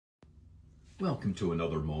Welcome to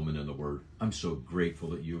another moment in the Word. I'm so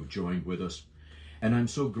grateful that you have joined with us, and I'm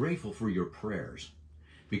so grateful for your prayers,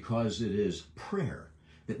 because it is prayer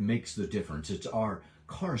that makes the difference. It's our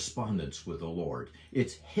correspondence with the Lord.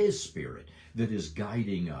 It's His Spirit that is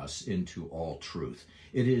guiding us into all truth.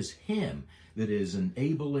 It is Him that is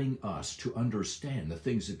enabling us to understand the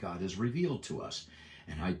things that God has revealed to us.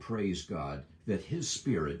 And I praise God that His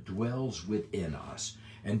Spirit dwells within us.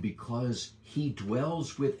 And because He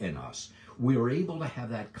dwells within us, we are able to have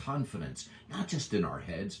that confidence, not just in our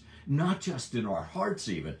heads, not just in our hearts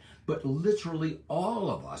even, but literally all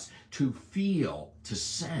of us, to feel, to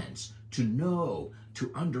sense, to know,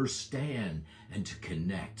 to understand, and to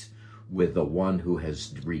connect with the one who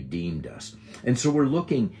has redeemed us. And so we're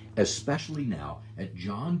looking especially now at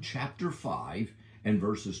John chapter 5 and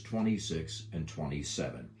verses 26 and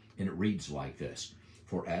 27. And it reads like this: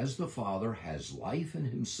 "For as the Father has life in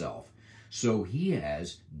Himself, so He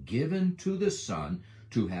has given to the Son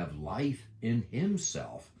to have life in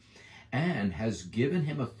Himself, and has given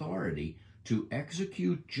Him authority to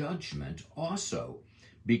execute judgment also,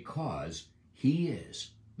 because He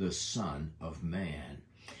is the Son of Man."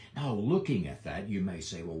 Now, looking at that, you may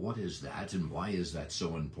say, well, what is that, and why is that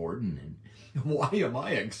so important, and why am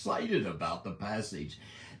I excited about the passage?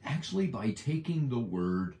 Actually, by taking the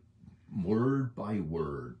word by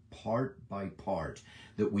word, part by part,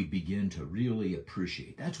 that we begin to really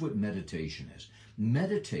appreciate. That's what meditation is.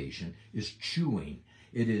 Meditation is chewing.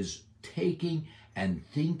 It is taking and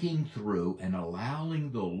thinking through and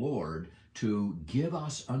allowing the Lord to give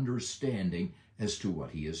us understanding as to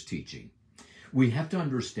what He is teaching. We have to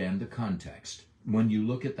understand the context. When you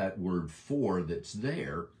look at that word "for" that's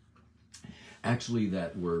there, actually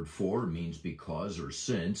that word "for" means because or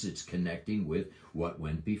since. It's connecting with what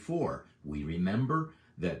went before. We remember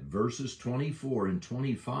that verses 24 and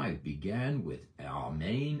 25 began with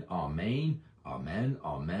Amen, Amen, Amen,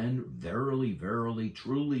 Amen, verily, verily,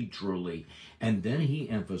 truly, truly. And then He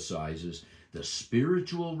emphasizes the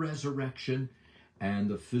spiritual resurrection and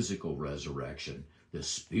the physical resurrection, the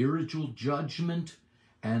spiritual judgment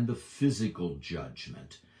and the physical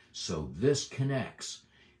judgment. So this connects.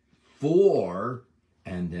 For,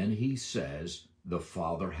 and then He says, the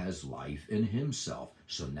Father has life in Himself.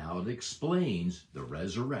 So now it explains the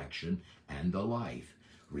resurrection and the life.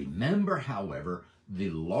 Remember, however, the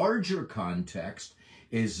larger context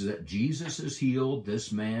is that Jesus has healed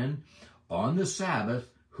this man on the Sabbath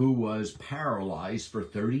who was paralyzed for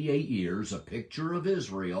 38 years, a picture of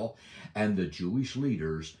Israel, and the Jewish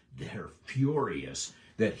leaders, they're furious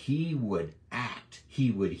that He would act, He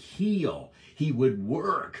would heal, He would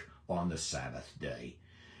work on the Sabbath day.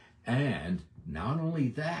 And not only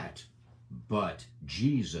that, but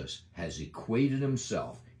Jesus has equated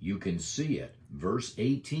Himself. You can see it, verse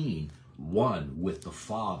 18, one with the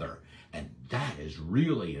Father. And that is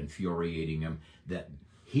really infuriating Him, that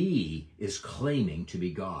He is claiming to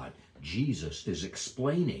be God. Jesus is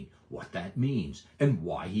explaining what that means and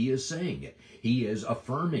why He is saying it. He is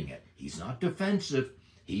affirming it. He's not defensive.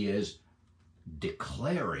 He is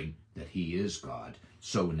declaring that He is God.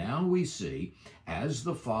 So now we see, as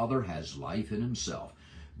the Father has life in Himself,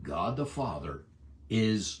 God the Father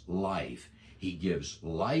is life. He gives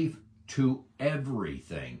life to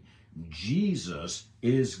everything. Jesus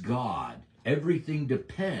is God. Everything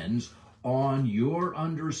depends on your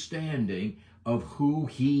understanding of who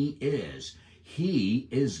He is. He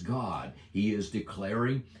is God. He is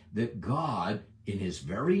declaring that God, in His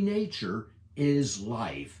very nature, is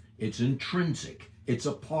life. It's intrinsic. It's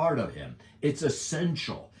a part of Him. It's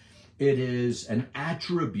essential. It is an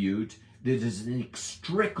attribute that is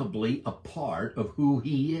inextricably a part of who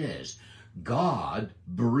He is. God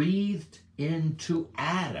breathed into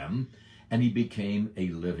Adam, and he became a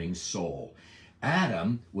living soul.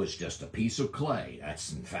 Adam was just a piece of clay.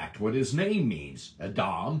 That's in fact what his name means.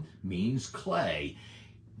 Adam means clay.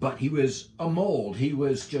 But he was a mold. He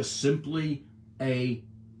was just simply a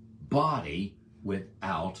body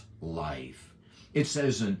without life. It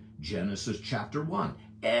says in Genesis chapter 1,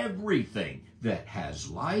 everything that has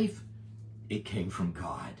life, it came from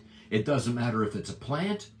God. It doesn't matter if it's a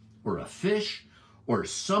plant or a fish or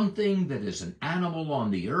something that is an animal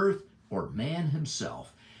on the earth or man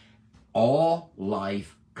himself. All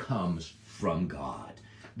life comes from God.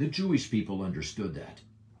 The Jewish people understood that.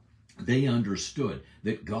 They understood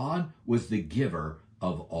that God was the giver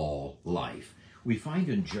of all life. We find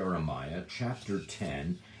in Jeremiah chapter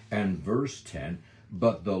 10 and verse 10,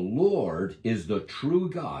 But the Lord is the true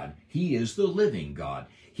God. He is the living God.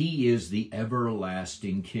 He is the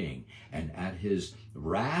everlasting King. And at his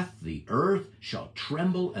wrath the earth shall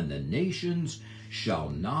tremble, and the nations shall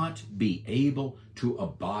not be able to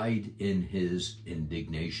abide in his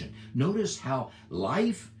indignation. Notice how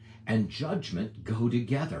life and judgment go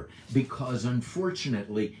together, because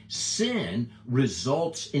unfortunately sin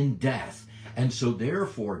results in death. And so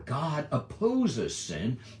therefore God opposes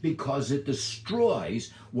sin because it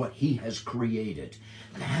destroys what he has created.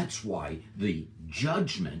 That's why the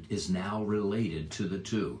judgment is now related to the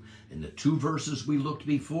two. In the two verses we looked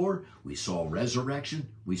before, we saw resurrection,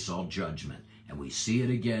 we saw judgment. And we see it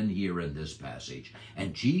again here in this passage.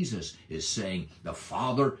 And Jesus is saying the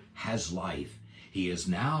Father has life. He is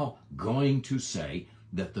now going to say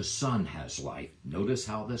that the Son has life. Notice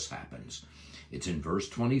how this happens. It's in verse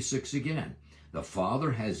 26 again. The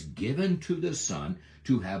Father has given to the Son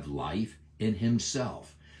to have life in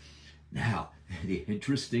himself. Now, the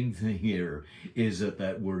interesting thing here is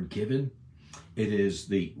that word given, it is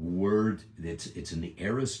the word, it's in the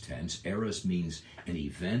aorist tense. Aorist means an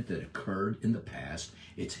event that occurred in the past.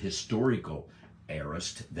 It's historical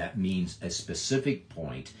aorist. That means a specific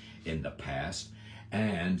point in the past.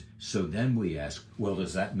 And so then we ask, well,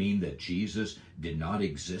 does that mean that Jesus did not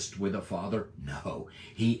exist with the Father? No,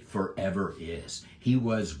 he forever is. He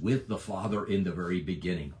was with the Father in the very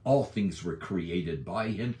beginning. All things were created by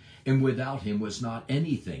him, and without him was not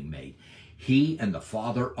anything made. He and the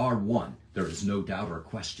Father are one. There is no doubt or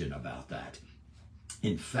question about that.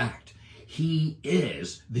 In fact, he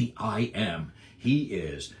is the I Am. He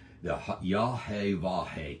is the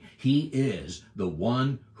Yahweh. He is the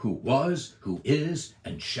one who was, who is,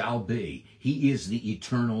 and shall be. He is the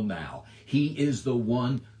eternal now. He is the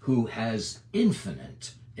one who has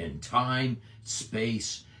infinite in time,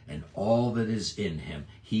 space, and all that is in him.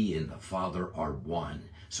 He and the Father are one.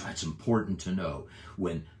 So it's important to know.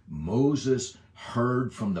 When Moses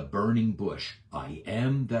heard from the burning bush, I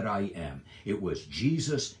am that I am, it was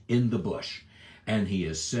Jesus in the bush. And he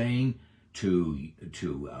is saying to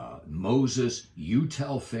Moses, you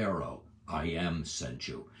tell Pharaoh, I am sent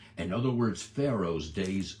you. In other words, Pharaoh's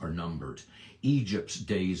days are numbered. Egypt's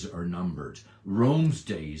days are numbered. Rome's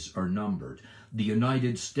days are numbered. The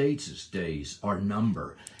United States' days are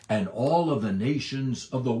numbered. And all of the nations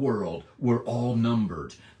of the world were all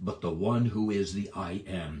numbered. But the one who is the I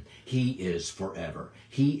Am, he is forever.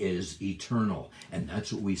 He is eternal. And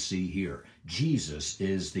that's what we see here. Jesus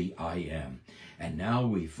is the I Am. And now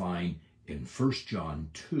we find in 1 John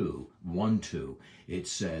 2, 1-2, it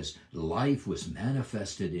says, life was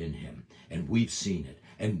manifested in him, and we've seen it,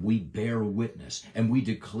 and we bear witness, and we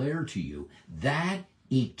declare to you that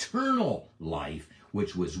eternal life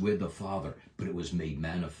which was with the Father, but it was made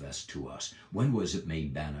manifest to us. When was it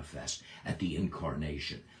made manifest? At the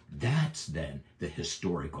incarnation. That's then the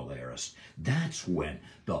historical aorist. That's when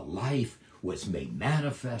the life was made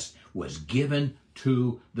manifest, was given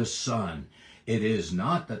to the Son. It is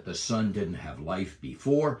not that the Son didn't have life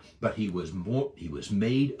before, but he was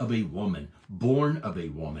made of a woman, born of a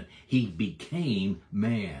woman. He became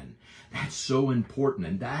man. That's so important,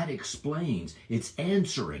 and that explains, it's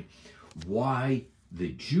answering why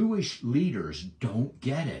the Jewish leaders don't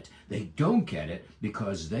get it. They don't get it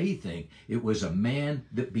because they think it was a man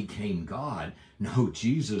that became God. No,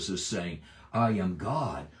 Jesus is saying, I am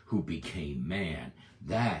God who became man.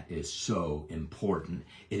 That is so important.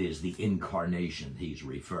 It is the incarnation he's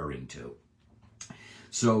referring to.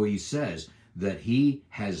 So he says that he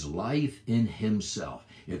has life in himself.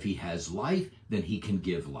 If he has life, then he can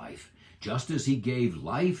give life. Just as he gave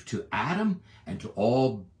life to Adam and to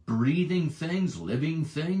all breathing things, living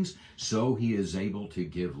things, so he is able to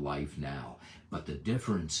give life now. But the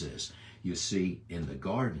difference is, you see, in the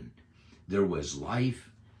garden, there was life,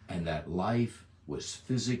 and that life was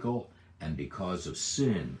physical. And because of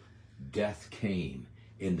sin, death came.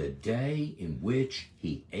 In the day in which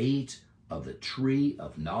he ate of the tree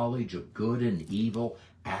of knowledge of good and evil,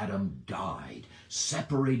 Adam died,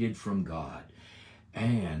 separated from God.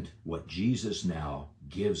 And what Jesus now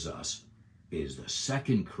gives us is the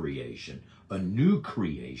second creation, a new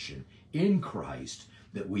creation in Christ,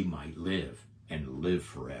 that we might live and live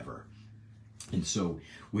forever. And so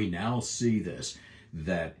we now see this,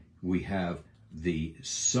 that we have the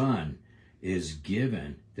Son is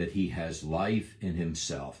given, that he has life in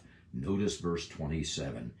himself. Notice verse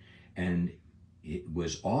 27. And it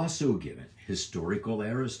was also given, historical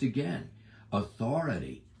aorist again,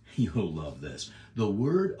 authority. You'll love this. The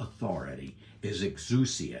word authority is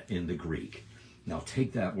exousia in the Greek. Now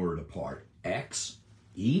take that word apart.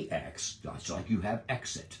 E-X, that's like you have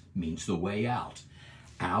exit, means the way out.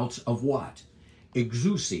 Out of what?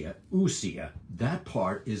 Exousia, ousia, that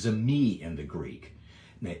part is a me in the Greek.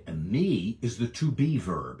 Now, a me is the to be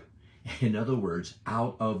verb. In other words,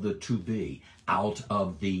 out of the to be, out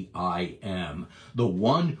of the I am. The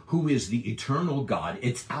one who is the eternal God,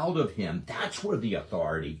 it's out of him. That's where the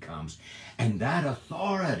authority comes. And that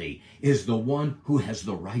authority is the one who has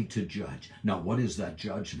the right to judge. Now, what is that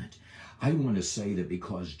judgment? I want to say that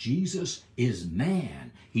because Jesus is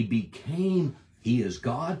man, he is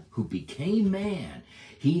God who became man.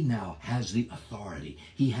 He now has the authority.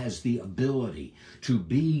 He has the ability to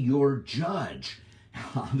be your judge.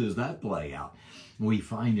 How does that play out? We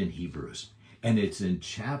find in Hebrews, and it's in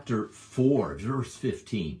chapter 4, verse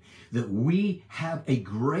 15, that we have a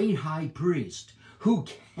great high priest who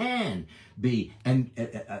can be and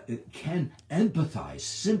can empathize,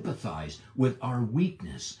 sympathize with our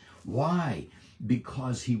weakness. Why?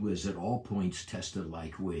 Because he was at all points tested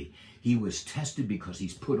like we. He was tested because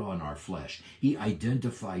he's put on our flesh. He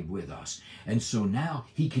identified with us. And so now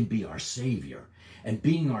he can be our Savior. And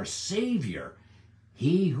being our Savior,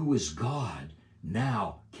 he who is God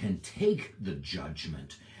now can take the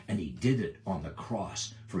judgment. And he did it on the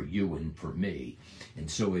cross for you and for me. And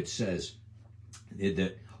so it says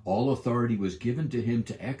that all authority was given to him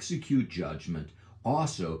to execute judgment,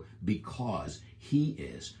 also because he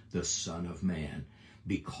is the Son of Man,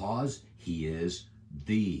 because he is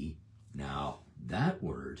the. Now, that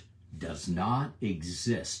word does not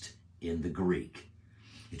exist in the Greek.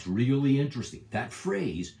 It's really interesting. That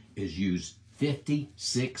phrase is used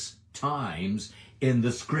 56 times in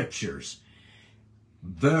the scriptures.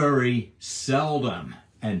 Very seldom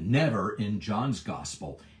and never in John's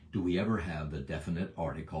gospel do we ever have the definite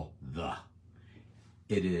article the.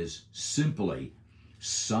 It is simply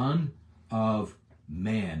Son of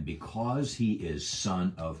Man. Because he is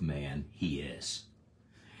Son of Man, he is.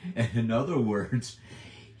 In other words,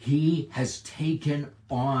 he has taken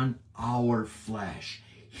on our flesh.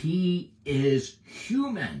 He is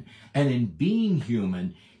human. And in being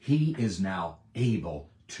human, he is now able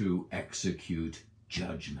to execute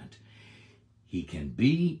judgment. He can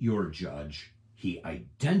be your judge. He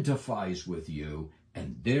identifies with you,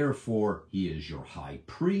 and therefore he is your high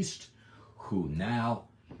priest who now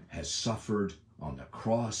has suffered on the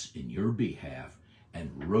cross in your behalf and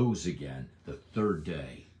rose again the third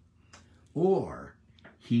day. Or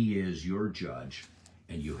he is your judge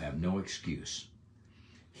and you have no excuse.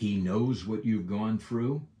 He knows what you've gone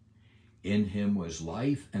through. In him was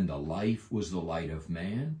life, and the life was the light of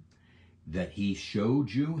man, that he showed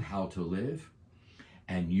you how to live,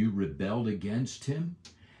 and you rebelled against him,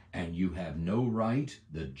 and you have no right.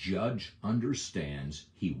 The judge understands.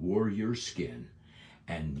 He wore your skin.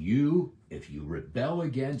 And you, if you rebel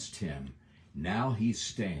against him, now he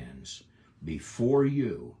stands before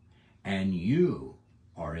you, and you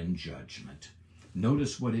are in judgment.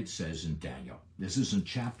 Notice what it says in Daniel. This is in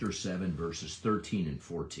chapter 7, verses 13 and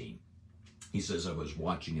 14. He says, I was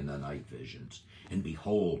watching in the night visions, and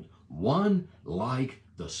behold, one like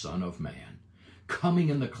the Son of Man, coming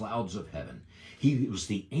in the clouds of heaven. He was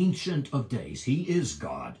the Ancient of Days. He is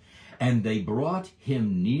God. And they brought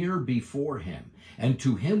him near before him, and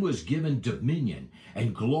to him was given dominion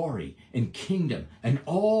and glory and kingdom, and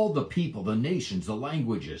all the people, the nations, the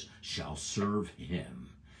languages shall serve him.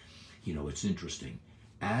 You know, it's interesting.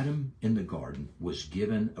 Adam in the garden was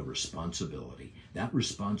given a responsibility. That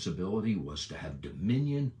responsibility was to have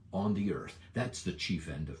dominion on the earth. That's the chief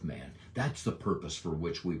end of man. That's the purpose for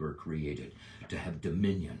which we were created, to have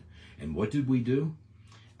dominion. And what did we do?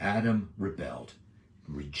 Adam rebelled,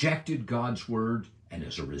 rejected God's word, and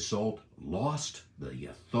as a result, lost the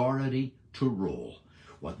authority to rule.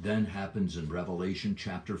 What then happens in Revelation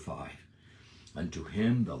chapter 5? Unto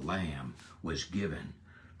him, the Lamb, was given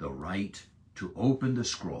the right to open the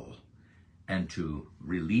scroll and to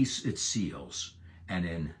release its seals. And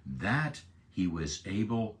in that he was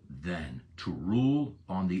able then to rule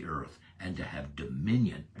on the earth and to have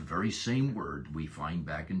dominion. The very same word we find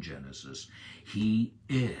back in Genesis. He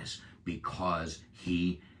is, because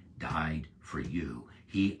he died for you.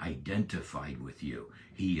 He identified with you.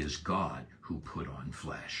 He is God who put on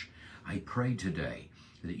flesh. I pray today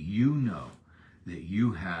that you know that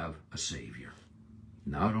you have a Savior.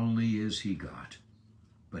 Not only is he God,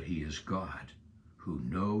 but he is God who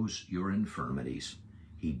knows your infirmities.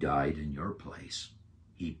 He died in your place.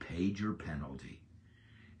 He paid your penalty.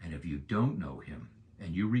 And if you don't know him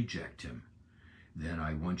and you reject him, then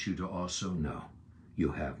I want you to also know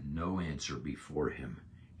you have no answer before him.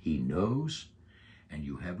 He knows, and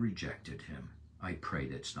you have rejected him. I pray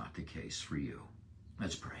that's not the case for you.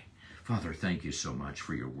 Let's pray. Father, thank you so much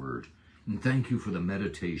for your word. And thank you for the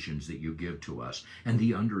meditations that you give to us and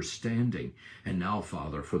the understanding. And now,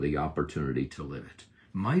 Father, for the opportunity to live it.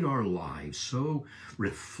 Might our lives so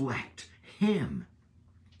reflect him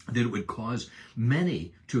that it would cause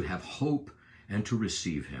many to have hope and to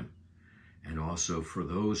receive him. And also for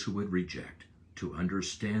those who would reject, to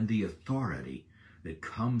understand the authority that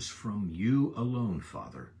comes from you alone,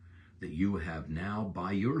 Father, that you have now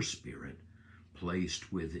by your Spirit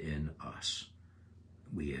placed within us.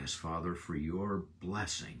 We ask, Father, for your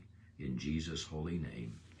blessing in Jesus' holy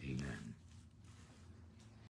name. Amen.